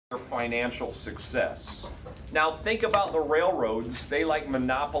their financial success. Now think about the railroads, they like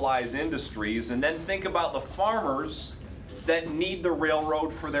monopolize industries, and then think about the farmers that need the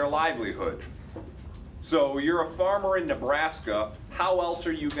railroad for their livelihood. So you're a farmer in Nebraska, how else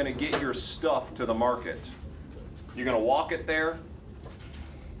are you going to get your stuff to the market? You're going to walk it there?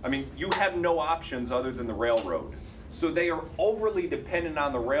 I mean, you have no options other than the railroad. So they are overly dependent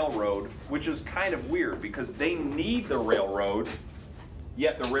on the railroad, which is kind of weird because they need the railroad,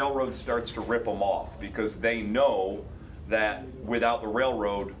 yet the railroad starts to rip them off because they know that without the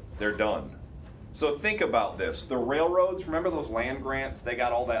railroad, they're done. So think about this. The railroads, remember those land grants? They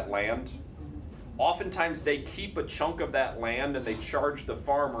got all that land. Oftentimes they keep a chunk of that land and they charge the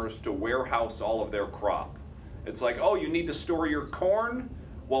farmers to warehouse all of their crop. It's like, oh, you need to store your corn?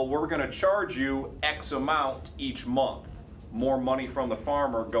 Well, we're going to charge you X amount each month. More money from the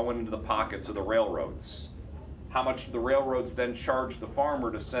farmer going into the pockets of the railroads. How much do the railroads then charge the farmer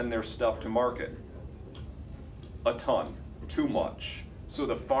to send their stuff to market? A ton. Too much. So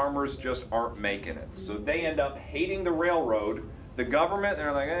the farmers just aren't making it. So they end up hating the railroad. The government,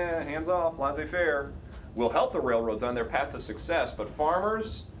 they're like, hands off, laissez-faire. We'll help the railroads on their path to success, but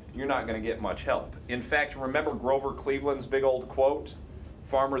farmers, you're not going to get much help. In fact, remember Grover Cleveland's big old quote?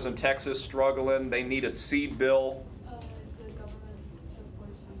 Farmers in Texas struggling, they need a seed bill. The government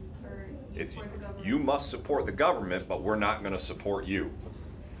supports you, or you support the government. You must support the government, but we're not going to support you.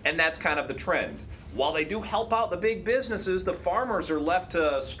 And that's kind of the trend. While they do help out the big businesses, the farmers are left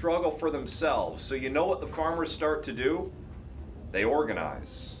to struggle for themselves. So you know what the farmers start to do? They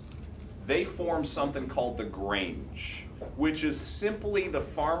organize. They form something called the Grange, which is simply the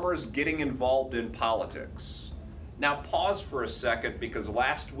farmers getting involved in politics. Now pause for a second because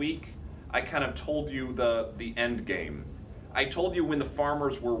last week I kind of told you the end game. I told you when the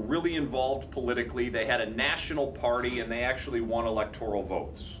farmers were really involved politically, they had a national party and they actually won electoral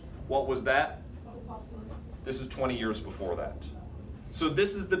votes. What was that? This is 20 years before that. So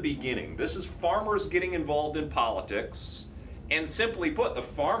this is the beginning. This is farmers getting involved in politics, and simply put, the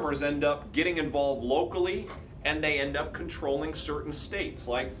farmers end up getting involved locally and they end up controlling certain states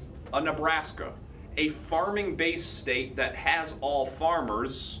like a Nebraska. A farming-based state that has all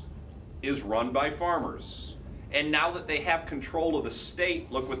farmers is run by farmers. And now that they have control of the state,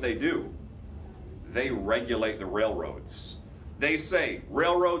 look what they do. They regulate the railroads. They say,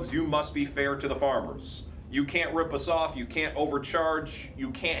 railroads, you must be fair to the farmers. You can't rip us off, you can't overcharge,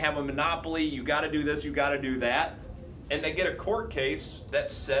 you can't have a monopoly, you gotta do this, you gotta do that. And they get a court case that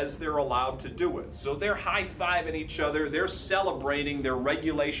says they're allowed to do it. So they're high-fiving each other, they're celebrating their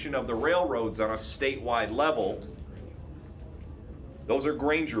regulation of the railroads on a statewide level. Those are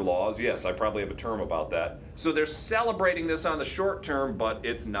Granger laws, yes, I probably have a term about that. So they're celebrating this on the short term, but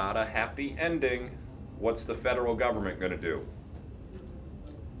it's not a happy ending. What's the federal government gonna do?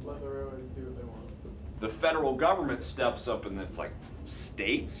 Let the railroads do what they want. The federal government steps up and it's like,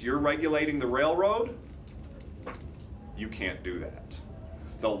 states, you're regulating the railroad? You can't do that.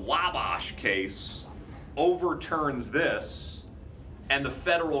 The Wabash case overturns this, and the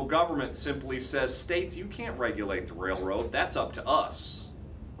federal government simply says, states, you can't regulate the railroad, that's up to us.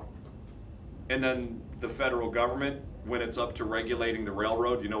 And then the federal government, when it's up to regulating the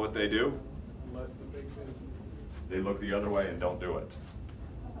railroad, you know what they do? Let the big business. They look the other way and don't do it.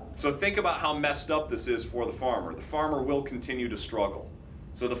 So think about how messed up this is for the farmer. The farmer will continue to struggle.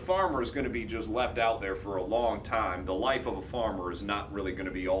 So the farmer is going to be just left out there for a long time. The life of a farmer is not really going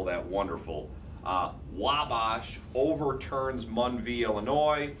to be all that wonderful. Wabash overturns Munn v.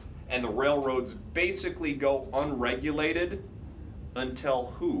 Illinois, and the railroads basically go unregulated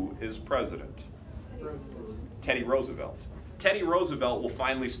until who is president? Teddy Roosevelt. Teddy Roosevelt will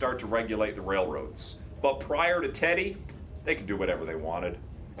finally start to regulate the railroads. But prior to Teddy, they could do whatever they wanted,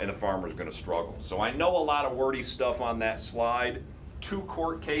 and the farmer's going to struggle. So I know a lot of wordy stuff on that slide. 2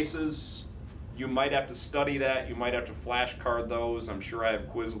 court cases. You might have to study that. You might have to flashcard those. I'm sure I have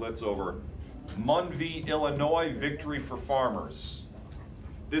Quizlets over Munn v. Illinois, victory for farmers.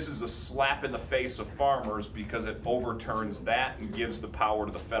 This is a slap in the face of farmers because it overturns that and gives the power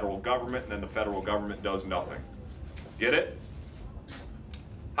to the federal government, and then the federal government does nothing. Get it?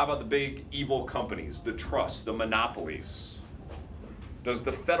 How about the big evil companies, the trusts, the monopolies? Does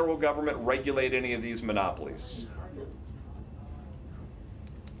the federal government regulate any of these monopolies?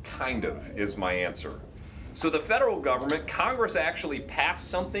 Kind of is my answer. So the federal government, Congress actually passed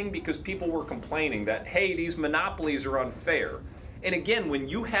something because people were complaining that, hey, these monopolies are unfair. And again, when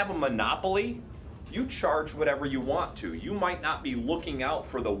you have a monopoly, you charge whatever you want to. You might not be looking out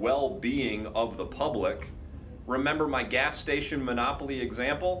for the well-being of the public. Remember my gas station monopoly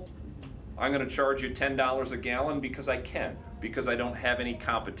example? I'm going to charge you $10 a gallon because I can. because I don't have any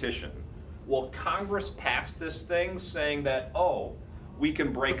competition. Well, Congress passed this thing saying that, oh, we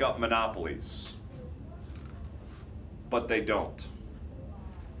can break up monopolies. But they don't.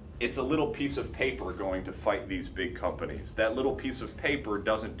 It's a little piece of paper going to fight these big companies. That little piece of paper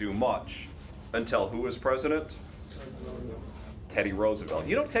doesn't do much until who is president? Teddy Roosevelt.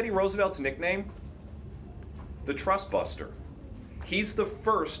 You know Teddy Roosevelt's nickname? The Trust Buster. He's the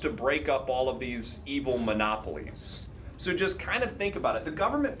first to break up all of these evil monopolies. So just kind of think about it. The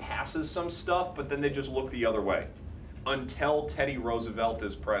government passes some stuff, but then they just look the other way until Teddy Roosevelt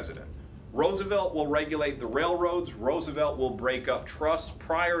is president. Roosevelt will regulate the railroads. Roosevelt will break up trusts.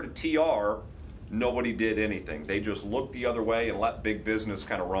 Prior to TR, nobody did anything. They just looked the other way and let big business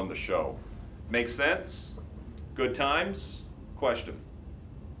kind of run the show. Make sense? Good times? Question.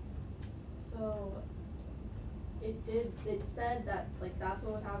 So it said that like that's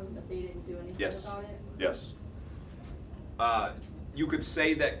what would happen, but they didn't do anything Yes. about it. Yes. You could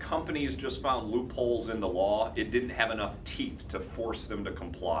say that companies just found loopholes in the law. It didn't have enough teeth to force them to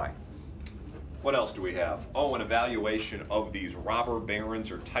comply. What else do we have? Oh, an evaluation of these robber barons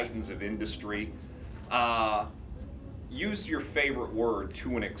or titans of industry. Use your favorite word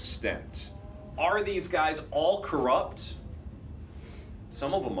to an extent. Are these guys all corrupt?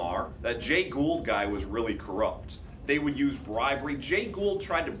 Some of them are. That Jay Gould guy was really corrupt. They would use bribery. Jay Gould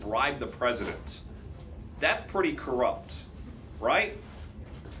tried to bribe the president. That's pretty corrupt, right?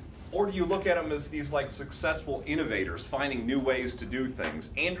 Or do you look at them as these like successful innovators finding new ways to do things?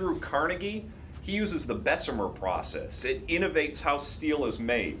 Andrew Carnegie, he uses the Bessemer process. It innovates how steel is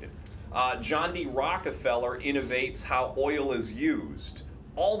made. John D. Rockefeller innovates how oil is used.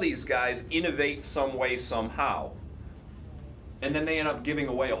 All these guys innovate some way, somehow. And then they end up giving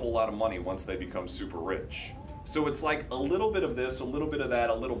away a whole lot of money once they become super rich. So it's like a little bit of this, a little bit of that,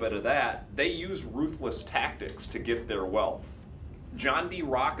 a little bit of that. They use ruthless tactics to get their wealth. John D.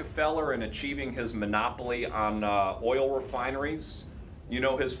 Rockefeller, in achieving his monopoly on oil refineries, you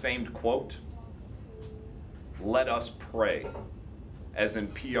know his famed quote? Let us pray, as in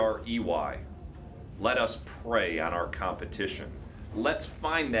P-R-E-Y. Let us prey on our competition. Let's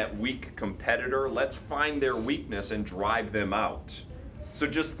find that weak competitor. Let's find their weakness and drive them out. So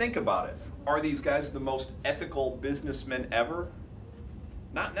just think about it. Are these guys the most ethical businessmen ever?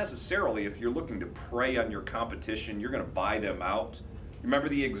 Not necessarily. If you're looking to prey on your competition, you're going to buy them out. Remember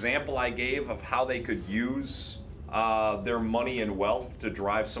the example I gave of how they could use their money and wealth to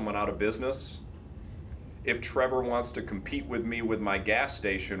drive someone out of business? If Trevor wants to compete with me with my gas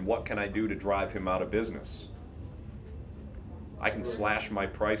station, what can I do to drive him out of business? I can slash my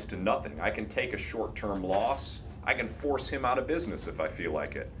price to nothing. I can take a short-term loss. I can force him out of business if I feel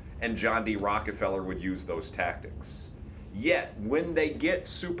like it. And John D. Rockefeller would use those tactics. Yet, when they get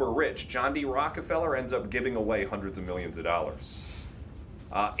super rich, John D. Rockefeller ends up giving away hundreds of millions of dollars.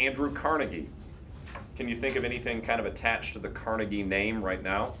 Andrew Carnegie. Can you think of anything kind of attached to the Carnegie name right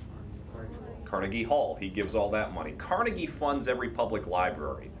now? Carnegie Hall. He gives all that money. Carnegie funds every public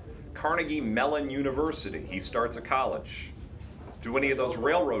library. Carnegie Mellon University. He starts a college. Do any of those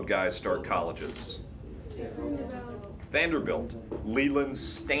railroad guys start colleges? Vanderbilt. Leland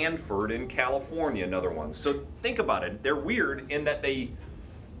Stanford in California, another one. So think about it. They're weird in that they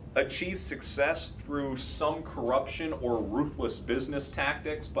achieve success through some corruption or ruthless business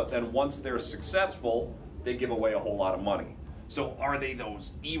tactics, but then once they're successful, they give away a whole lot of money. So are they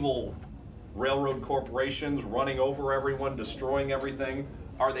those evil railroad corporations running over everyone, destroying everything?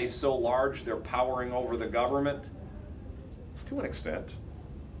 Are they so large they're powering over the government? To an extent.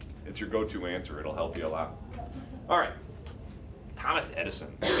 It's your go-to answer. It'll help you a lot. All right. Thomas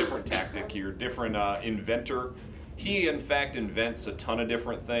Edison, different tactic here, different inventor. He, in fact, invents a ton of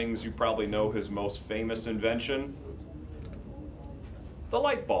different things. You probably know his most famous invention, the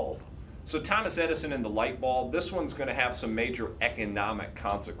light bulb. So Thomas Edison and the light bulb, this one's going to have some major economic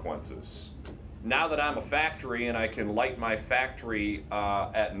consequences. Now that I'm a factory and I can light my factory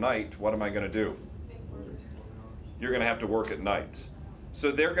at night, what am I going to do? You're going to have to work at night.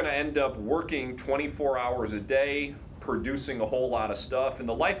 So they're going to end up working 24 hours a day, producing a whole lot of stuff. In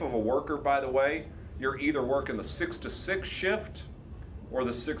the life of a worker, by the way, you're either working the 6 to 6 shift or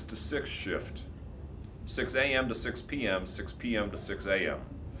the 6 to 6 shift. 6 a.m. to 6 p.m., 6 p.m. to 6 a.m.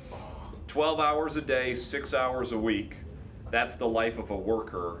 12 hours a day, 6 hours a week. That's the life of a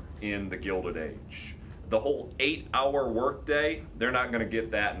worker in the Gilded Age. The whole 8-hour workday, they're not going to get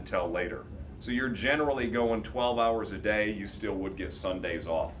that until later. So you're generally going 12 hours a day. You still would get Sundays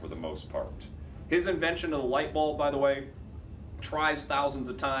off for the most part. His invention of the light bulb, by the way, tries thousands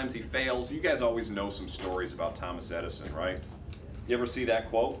of times. He fails. You guys always know some stories about Thomas Edison, right? You ever see that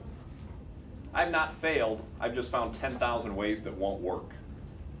quote? I've not failed, I've just found 10,000 ways that won't work.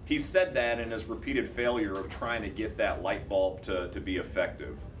 He said that in his repeated failure of trying to get that light bulb to be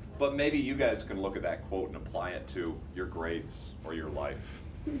effective. But maybe you guys can look at that quote and apply it to your grades or your life.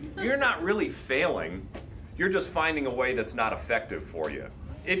 You're not really failing, you're just finding a way that's not effective for you.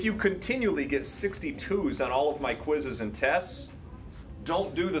 If you continually get 62s on all of my quizzes and tests,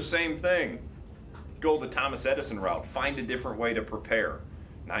 don't do the same thing. Go the Thomas Edison route, find a different way to prepare.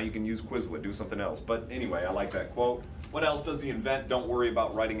 Now you can use Quizlet, do something else. But anyway, I like that quote. What else does he invent? Don't worry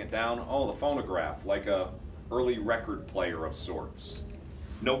about writing it down. Oh, the phonograph, like a early record player of sorts.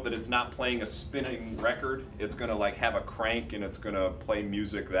 Note that it's not playing a spinning record. It's gonna like have a crank and it's gonna play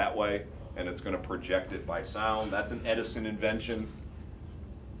music that way and it's gonna project it by sound. That's an Edison invention.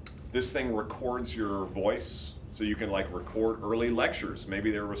 This thing records your voice so you can like record early lectures.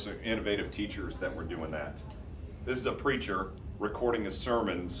 Maybe there were some innovative teachers that were doing that. This is a preacher recording his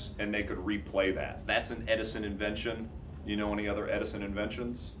sermons and they could replay that. That's an Edison invention. You know any other Edison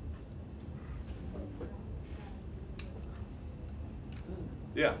inventions?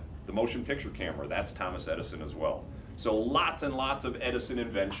 Yeah, the motion picture camera, that's Thomas Edison as well. So lots and lots of Edison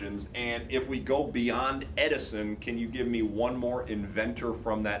inventions, and if we go beyond Edison, can you give me one more inventor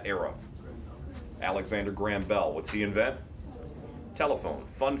from that era? Alexander Graham Bell, what's he invent? Telephone.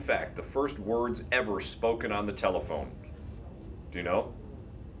 Fun fact, the first words ever spoken on the telephone. Do you know?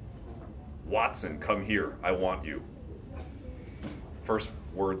 Watson, come here, I want you. First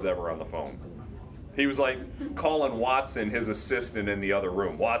words ever on the phone. He was like calling Watson, his assistant in the other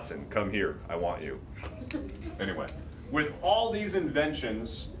room. Watson, come here, I want you. Anyway, with all these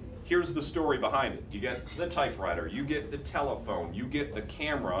inventions, here's the story behind it. You get the typewriter, you get the telephone, you get the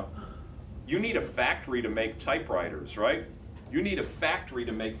camera. You need a factory to make typewriters, right? You need a factory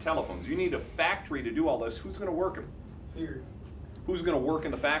to make telephones. You need a factory to do all this. Who's gonna work them? Sears. Who's gonna work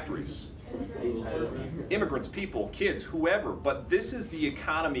in the factories? Immigrants, people, kids, whoever. But this is the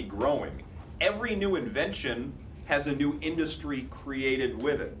economy growing. Every new invention has a new industry created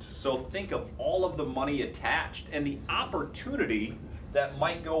with it. So think of all of the money attached and the opportunity that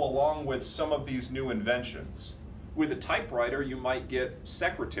might go along with some of these new inventions. With a typewriter, you might get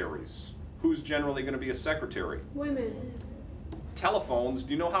secretaries. Who's generally going to be a secretary? Women. Telephones,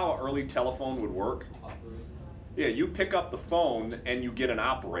 do you know how an early telephone would work? Yeah, you pick up the phone and you get an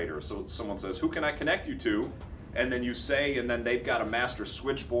operator. So someone says, who can I connect you to? And then you say, and then they've got a master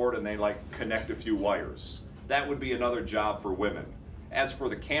switchboard and they like connect a few wires. That would be another job for women. As for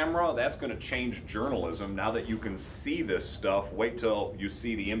the camera, that's going to change journalism. Now that you can see this stuff, wait till you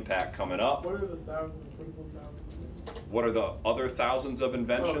see the impact coming up. What are the 24,000? What are the other thousands of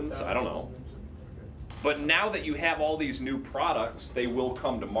inventions? I don't know. But now that you have all these new products, they will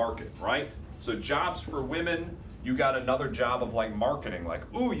come to market, right? So jobs for women, you got another job of like marketing, like,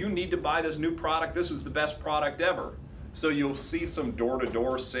 ooh, you need to buy this new product. This is the best product ever. So you'll see some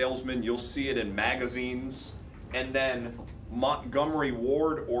door-to-door salesmen. You'll see it in magazines. And then Montgomery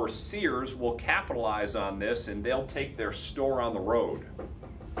Ward or Sears will capitalize on this and they'll take their store on the road.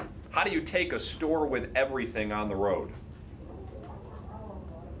 How do you take a store with everything on the road?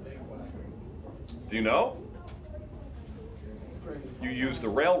 Do you know? You use the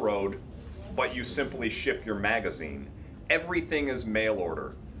railroad, but you simply ship your magazine. Everything is mail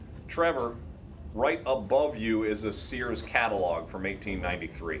order. Trevor, right above you is a Sears catalog from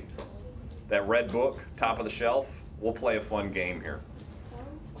 1893. That red book, top of the shelf, we'll play a fun game here.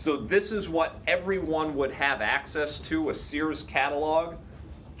 So this is what everyone would have access to, a Sears catalog.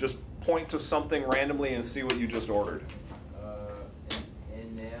 Just point to something randomly and see what you just ordered.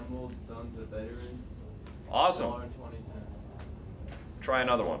 Enameled Sons of Veterans. Awesome. $1.20. Try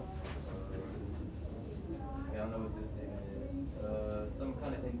another one. I don't know what this thing is. Some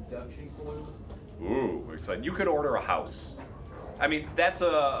kind of induction coil. Ooh, exciting. You could order a house. I mean, that's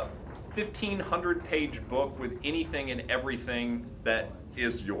a 1,500 page book with anything and everything that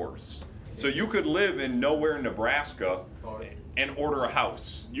is yours. So you could live in nowhere, Nebraska and order a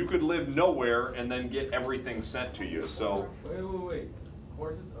house. You could live nowhere and then get everything sent to you. So Wait.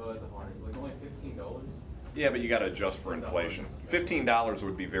 Horses? Oh, it's a harness. Like only $15? yeah, but you got to adjust for inflation. $15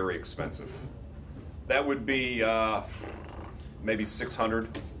 would be very expensive. That would be maybe $600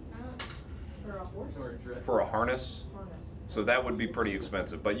 For a horse. Or a dress? for a harness. So that would be pretty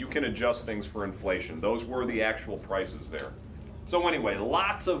expensive, but you can adjust things for inflation. Those were the actual prices there. So anyway,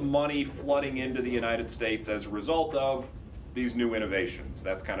 lots of money flooding into the United States as a result of these new innovations.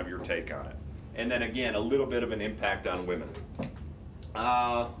 That's kind of your take on it. And then again, a little bit of an impact on women.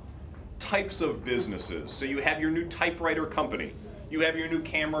 Types of businesses. So you have your new typewriter company. You have your new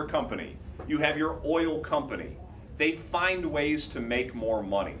camera company. You have your oil company. They find ways to make more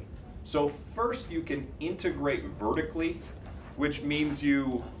money. So first you can integrate vertically, which means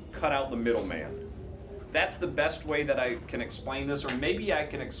you cut out the middleman. That's the best way that I can explain this, or maybe I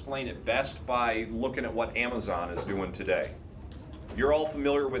can explain it best by looking at what Amazon is doing today. You're all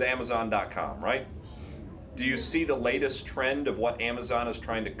familiar with Amazon.com, right? Do you see the latest trend of what Amazon is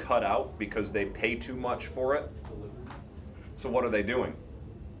trying to cut out because they pay too much for it? So what are they doing?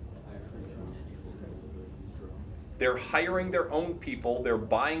 They're hiring their own people, they're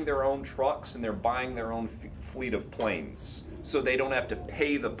buying their own trucks, and they're buying their own fleet of planes. So they don't have to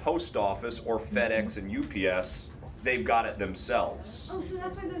pay the post office or FedEx and UPS. They've got it themselves. Oh, so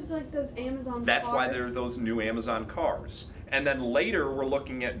that's why there's like those Amazon That's cars? why there's those new Amazon cars. And then later we're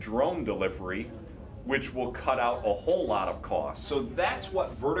looking at drone delivery, which will cut out a whole lot of costs. So that's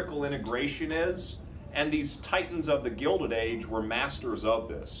what vertical integration is. And these titans of the Gilded Age were masters of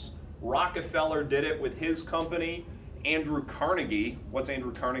this. Rockefeller did it with his company. Andrew Carnegie, what's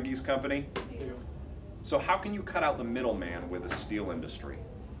Andrew Carnegie's company? Steel. So how can you cut out the middleman with the steel industry?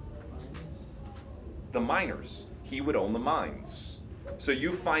 The miners. He would own the mines. So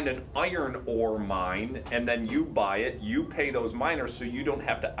you find an iron ore mine and then you buy it, you pay those miners so you don't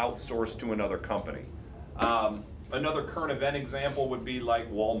have to outsource to another company. Another current event example would be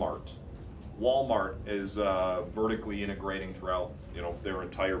like Walmart. Walmart is vertically integrating throughout their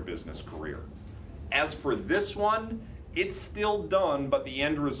entire business career. As for this one, it's still done, but the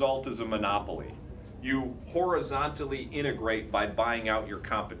end result is a monopoly. You horizontally integrate by buying out your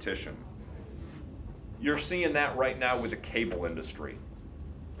competition. You're seeing that right now with the cable industry.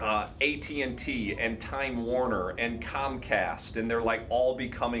 AT&T and Time Warner and Comcast, and they're like all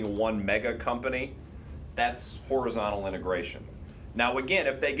becoming one mega company. That's horizontal integration. Now again,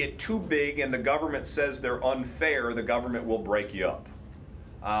 if they get too big and the government says they're unfair, the government will break you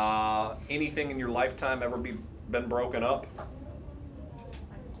up. Anything in your lifetime ever been broken up?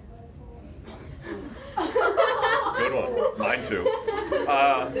 Good one. Mine too.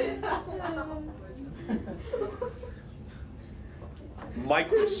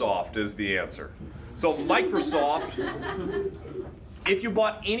 Microsoft is the answer. So Microsoft, if you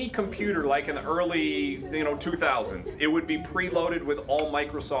bought any computer like in the early 2000s, it would be preloaded with all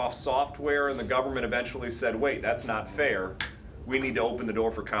Microsoft software, and the government eventually said, wait, that's not fair. We need to open the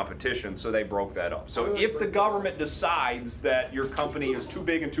door for competition, so they broke that up. So if the government decides that your company is too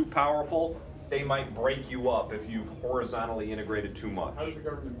big and too powerful, they might break you up if you've horizontally integrated too much. How does the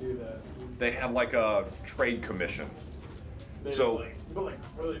government do that? They have like a trade commission. They So- just what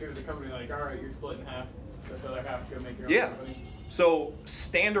do they do with the company? Like, all right, you're split in half. The other half go make your own Yeah. company. So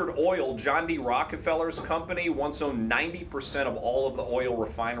Standard Oil, John D. Rockefeller's company, once owned 90% of all of the oil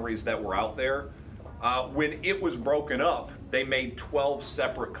refineries that were out there. When it was broken up, they made 12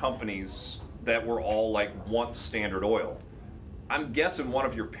 separate companies that were all like once Standard Oil. I'm guessing one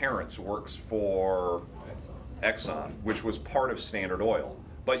of your parents works for Exxon, which was part of Standard Oil.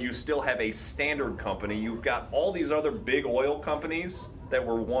 But you still have a Standard company. You've got all these other big oil companies that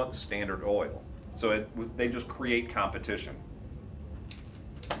were once Standard Oil. So they just create competition.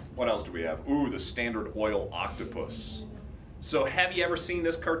 What else do we have? Ooh, the Standard Oil octopus. So have you ever seen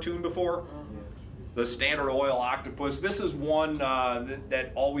this cartoon before? The Standard Oil octopus. This is one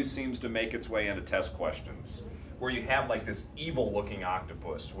that always seems to make its way into test questions, where you have like this evil looking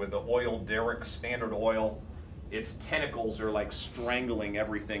octopus with the oil derrick, Standard Oil. Its tentacles are like strangling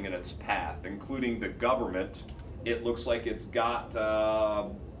everything in its path, including the government. It looks like it's got,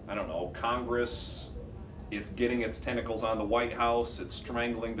 Congress. It's getting its tentacles on the White House. It's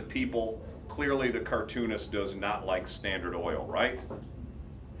strangling the people. Clearly the cartoonist does not like Standard Oil, right?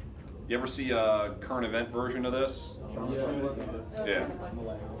 You ever see a current event version of this? Yeah.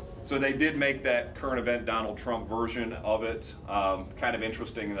 So they did make that current event Donald Trump version of it. Kind of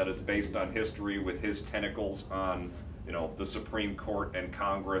interesting that it's based on history with his tentacles on, the Supreme Court and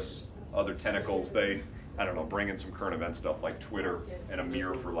Congress. Other tentacles, they, bring in some current event stuff like Twitter and a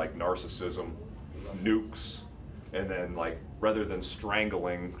mirror for like narcissism, nukes, and then like rather than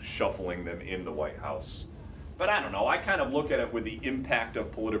strangling, shuffling them in the White House. But I don't know, I kind of look at it with the impact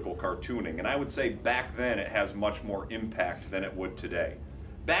of political cartooning, and I would say back then it has much more impact than it would today.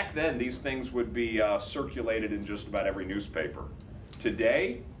 Back then, these things would be circulated in just about every newspaper.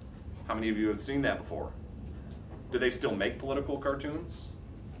 Today, how many of you have seen that before? Do they still make political cartoons?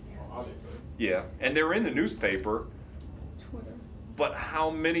 Obviously. Yeah, and they're in the newspaper, Twitter. but how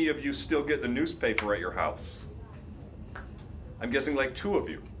many of you still get the newspaper at your house? I'm guessing like 2 of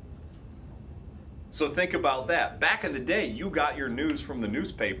you. So think about that. Back in the day, you got your news from the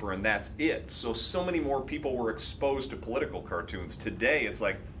newspaper and that's it. So many more people were exposed to political cartoons. Today, it's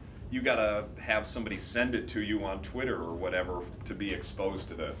like you gotta have somebody send it to you on Twitter or whatever to be exposed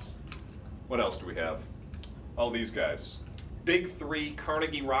to this. What else do we have? Oh, these guys. Big three,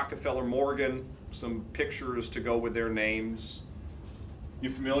 Carnegie, Rockefeller, Morgan, some pictures to go with their names. You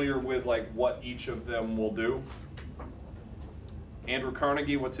familiar with like what each of them will do? Andrew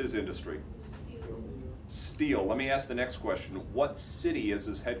Carnegie, what's his industry? Steel. Let me ask the next question. What city is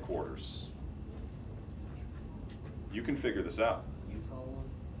his headquarters? You can figure this out. Utah one?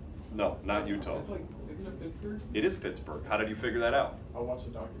 No, not Utah. It's like, isn't it Pittsburgh? It is Pittsburgh. How did you figure that out? I watched a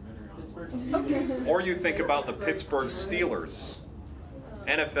documentary on Okay. Or you think about the Pittsburgh Steelers.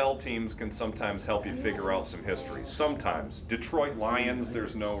 NFL teams can sometimes help you figure out some history. Sometimes. Detroit Lions,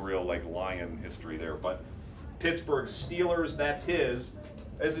 there's no real like lion history there, but Pittsburgh Steelers, that's his.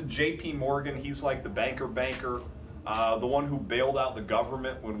 As a JP Morgan, he's like the banker, the one who bailed out the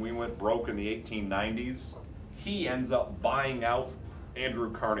government when we went broke in the 1890s. He ends up buying out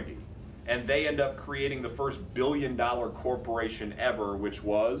Andrew Carnegie. And they end up creating the first billion-dollar corporation ever, which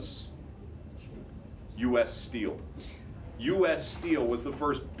was U.S. Steel. U.S. Steel was the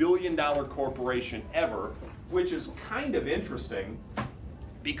first billion-dollar corporation ever, which is kind of interesting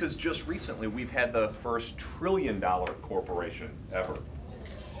because just recently we've had the first trillion-dollar corporation ever.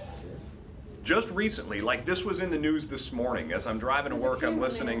 Just recently, like this was in the news this morning. As I'm driving to work, I'm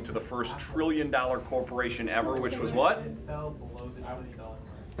listening to the first trillion-dollar corporation ever, which was what? It fell below the $20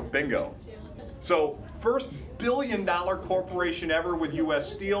 mark. Bingo. So, first billion-dollar corporation ever with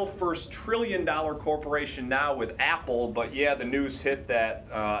U.S. Steel, first trillion-dollar corporation now with Apple, but yeah, the news hit that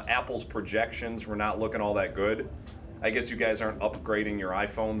Apple's projections were not looking all that good. I guess you guys aren't upgrading your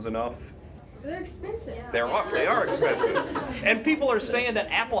iPhones enough. They're expensive. They are expensive. And people are saying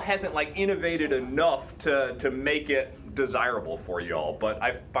that Apple hasn't like innovated enough to make it desirable for y'all, but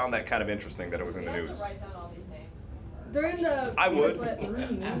I found that kind of interesting that it was in the news. Write down all these names. They're in the. I would. I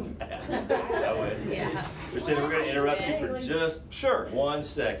would. Yeah. Mr. Taylor, we're going to interrupt you for just Sure. 1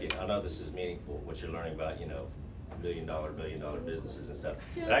 second. I know this is meaningful, what you're learning about, billion dollar businesses and stuff.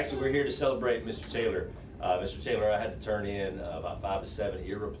 But actually, we're here to celebrate Mr. Taylor. Mr. Taylor, I had to turn in about 5 to 7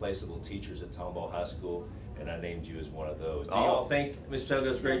 irreplaceable teachers at Tomball High School, and I named you as one of those. Do you all think Mr. Taylor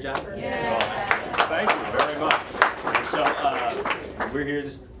does a great job? Yeah. Thank you very much. So we're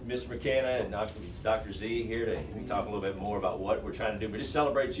here, Mr. McKenna and Dr. Z here to talk a little bit more about what we're trying to do. But just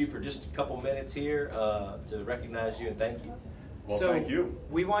celebrate you for just a couple minutes here to recognize you and thank you. Well, So thank you.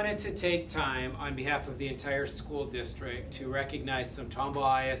 we wanted to take time on behalf of the entire school district to recognize some Tomball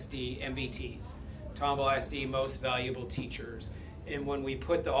ISD MVTs, Tomball ISD Most Valuable Teachers. And when we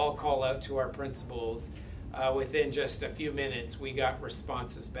put the all call out to our principals, within just a few minutes, we got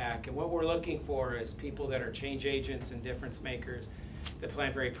responses back. And what we're looking for is people that are change agents and difference makers that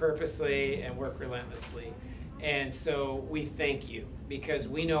plan very purposely and work relentlessly. And so we thank you because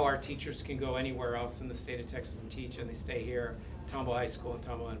we know our teachers can go anywhere else in the state of Texas and teach, and they stay here at Tomball High School and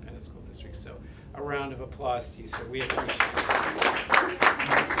Tomball Independent School District. So a round of applause to you, sir. We appreciate it.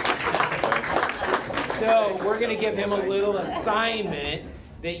 So we're going to give him a little assignment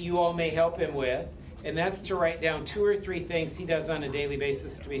that you all may help him with, and that's to write down 2 or 3 things he does on a daily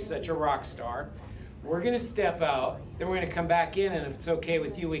basis to be such a rock star. We're going to step out, then we're going to come back in, and if it's okay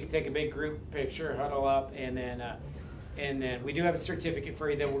with you, we can take a big group picture, huddle up, and then we do have a certificate for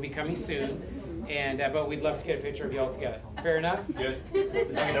you that will be coming soon, and but we'd love to get a picture of you all together. Fair enough? Good.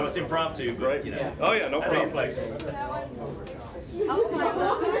 I know it's impromptu, but Oh yeah, no I know you're problem. flexible. Oh my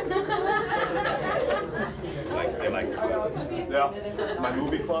They like yeah, my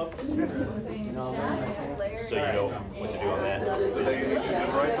movie club. So you know what to do on that. So they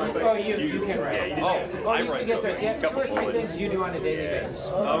write something? Oh, you can write. Yeah, you just I you can write get something. the, yeah, 2 or Couple 3 bullets. things you do on a daily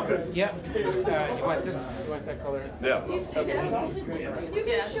basis. Okay. Yep. You want this? You want that color? Yeah. You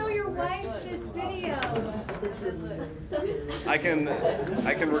can show your wife this video. I can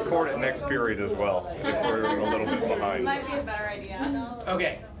record it next period as well if we're a little bit behind. Might be a better idea.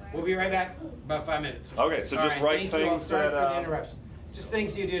 Okay, we'll be right back. About 5 minutes. Okay, so All just right, write thank you all. things Sorry that, for the interruption. Just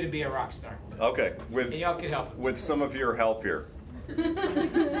things you do to be a rock star. Okay, And y'all can help. with some of your help here.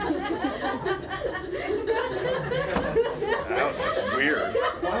 That's weird.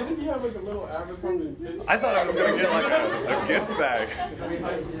 Why did he have like a little Abercrombie and Fitch? I thought I was gonna get like a gift bag.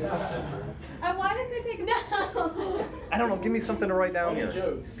 Why did they take it down? I don't know. Give me something to write down here.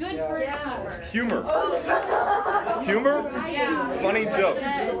 Jokes. Good for Humor. Humor. Yeah. Funny jokes.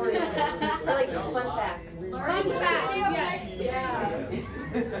 Like fun facts. Learning facts, yes. Yeah.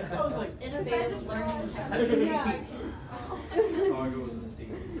 Innovative learning. Yeah.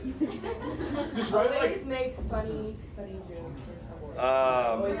 Just write like Always makes funny jokes.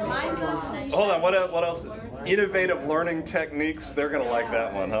 Um, Reminds us to hold on, what else? Innovative learning techniques. They're gonna like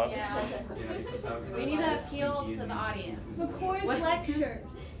that one, huh? Yeah. We need to appeal to the audience. Record lectures.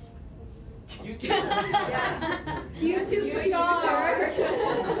 YouTube. YouTube star.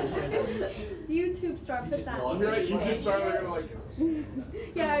 YouTube star, put that. You're right, YouTube star, they're gonna like.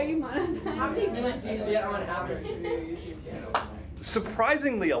 Yeah, are you monetized? How many views do you Yeah, on average, your YouTube channel.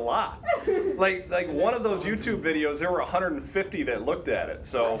 Surprisingly a lot. Like one of those YouTube videos, there were 150 that looked at it.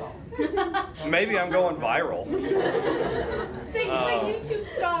 So maybe I'm going viral. Say put YouTube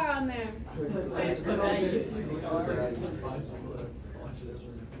star on there.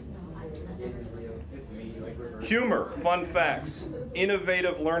 Humor, fun facts,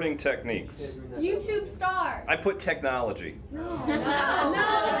 innovative learning techniques. YouTube star. I put technology. No, it's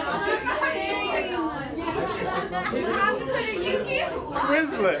not the same. You have to put a Yuki.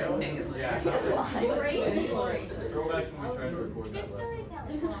 Quizlet. Great stories. Go back to when we tried to record that last time.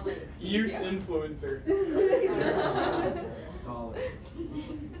 Youth influencer.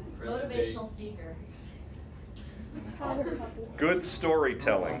 Motivational speaker. Power couple. Good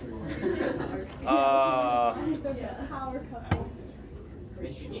storytelling. Power couple.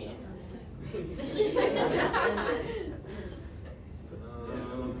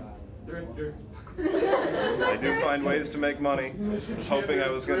 Drifter. I do find ways to make money. I was hoping I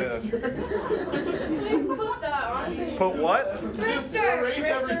was gonna Please put that on here. put what? Just erase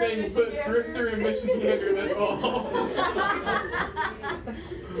everything, put Drifter and Michigander, that's all.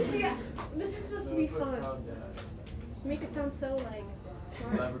 See, this is supposed to be fun. Make it sound so like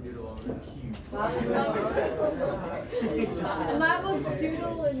smart.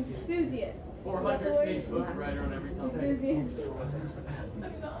 Labradoodle enthusiast. Is that the 400 word? Facebook writer on every topic. Enthusiast.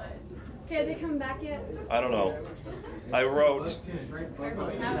 Okay, are they coming back yet? I don't know. I wrote.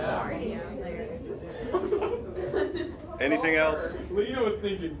 Anything else? Lena was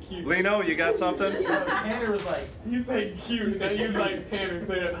thinking cute. Lino, you got something? Tanner was like, you said cute, and then you was like, Tanner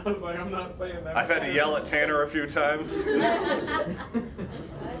said it. I was like, I'm not saying that. I've had to yell at Tanner a few times.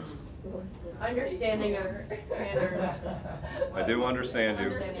 Understanding of Tanner's. I do understand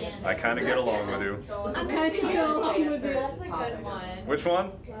you. I kind of get along with you. I'm kind of go along with you. That's a good one. Which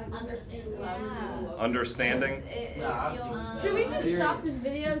one? Understand. Understanding? Should we just stop this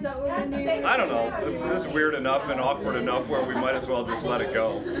video? Is that what we're gonna do? I don't know. This is weird enough and awkward enough where we might as well just let it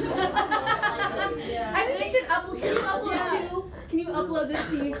go. I think you should upload. Can you upload too? Can you upload this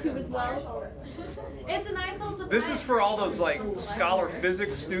to YouTube as well? It's a nice little surprise. This is for all those like scholar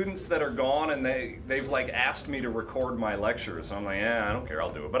physics students that are gone and they've like asked me to record my lectures. So I'm like, yeah, I don't care,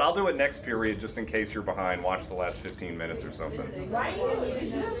 I'll do it. But I'll do it next period just in case you're behind. Watch the last 15 minutes or something. Why you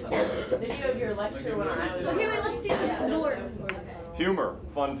should have video of your lecture when I was. Okay, wait, let's see the board. Humor,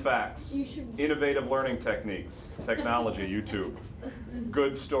 fun facts, You should. innovative learning techniques, technology, YouTube,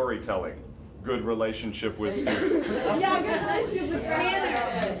 good storytelling, good relationship with students. Yeah, good relationship with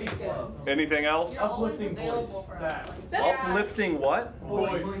Tanner. Anything else? Uplifting Available voice. for us. That. Uplifting what?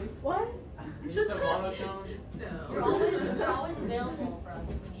 Voice. What? Just a monotone. You're always available for us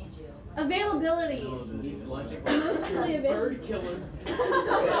if we need you. Availability. Eats lunch. Emotionally available. Bird killer.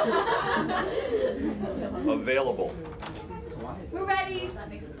 Available. We're ready. That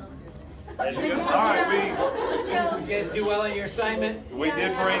makes it sound All piercing. right, Let's go. You guys do well on your assignment? we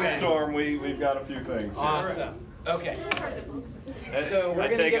did brainstorm. We've got a few things. Awesome. Okay. So I we're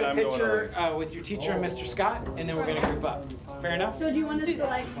gonna take get it a I'm going picture with your teacher and Mr. Scott, and then we're gonna group up. Fair enough? So do you want us to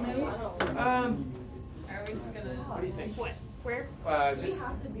like move? Are we just gonna? What do you think? Where? Just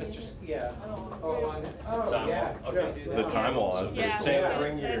Mr. Yeah. Oh, yeah. Okay. The time wall. Yeah. Taylor,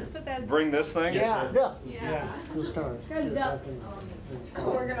 bring your. Let's put that. Bring this thing? Yeah. Yeah. Just up.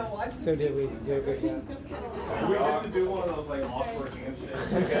 We're gonna watch. So did we do a good job? We have to do one of those like awkward handshakes.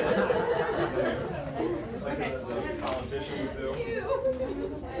 Like the politicians do.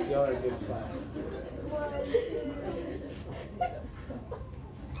 Y'all are a good class.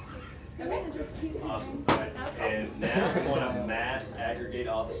 Awesome. All right. And now we want to mass aggregate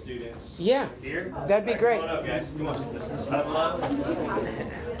all the students Yeah, here. that'd be great. Come on up, guys. Come on. Let's huddle up.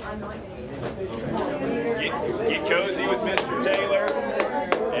 Get cozy with Mr. Taylor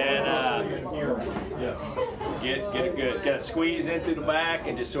and get it good. Kind of squeeze in through the back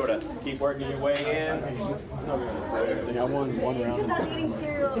and just sort of keep working your way in. I got one round. Stop eating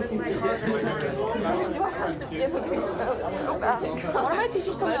cereal with my car. Do I have to give a picture? One of my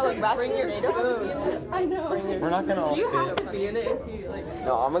teachers told me to look back to tomato. I know. We're not gonna. You have to be in it if you like.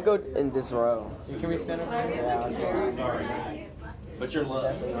 No, I'm gonna go in this row. Can we stand up? Yeah. Sorry. But you're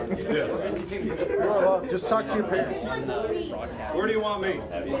loved. Well, just talk to your parents. Where do you want me?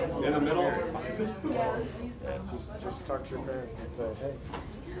 In the middle? Just talk to your parents and say, hey.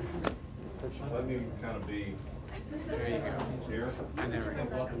 Let me kind of be here.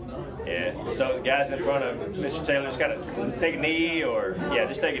 Yeah, so the guys in front of Mr. Taylor just gotta take a knee or, yeah,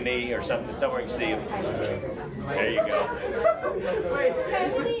 just take a knee or something, somewhere you can see him. There you go.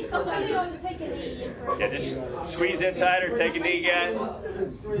 Somebody ought to take a knee. Yeah, just squeeze in tighter, take a knee, guys.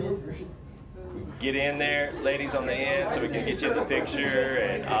 Get in there, ladies on the end, so we can get you in the picture,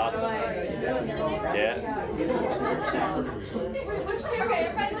 and awesome. Yeah. Okay,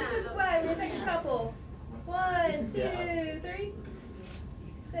 everybody look this way. We'll take a couple. 1, 2, 3.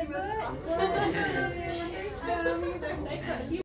 Stay put. 1, 2, 3. Stay put.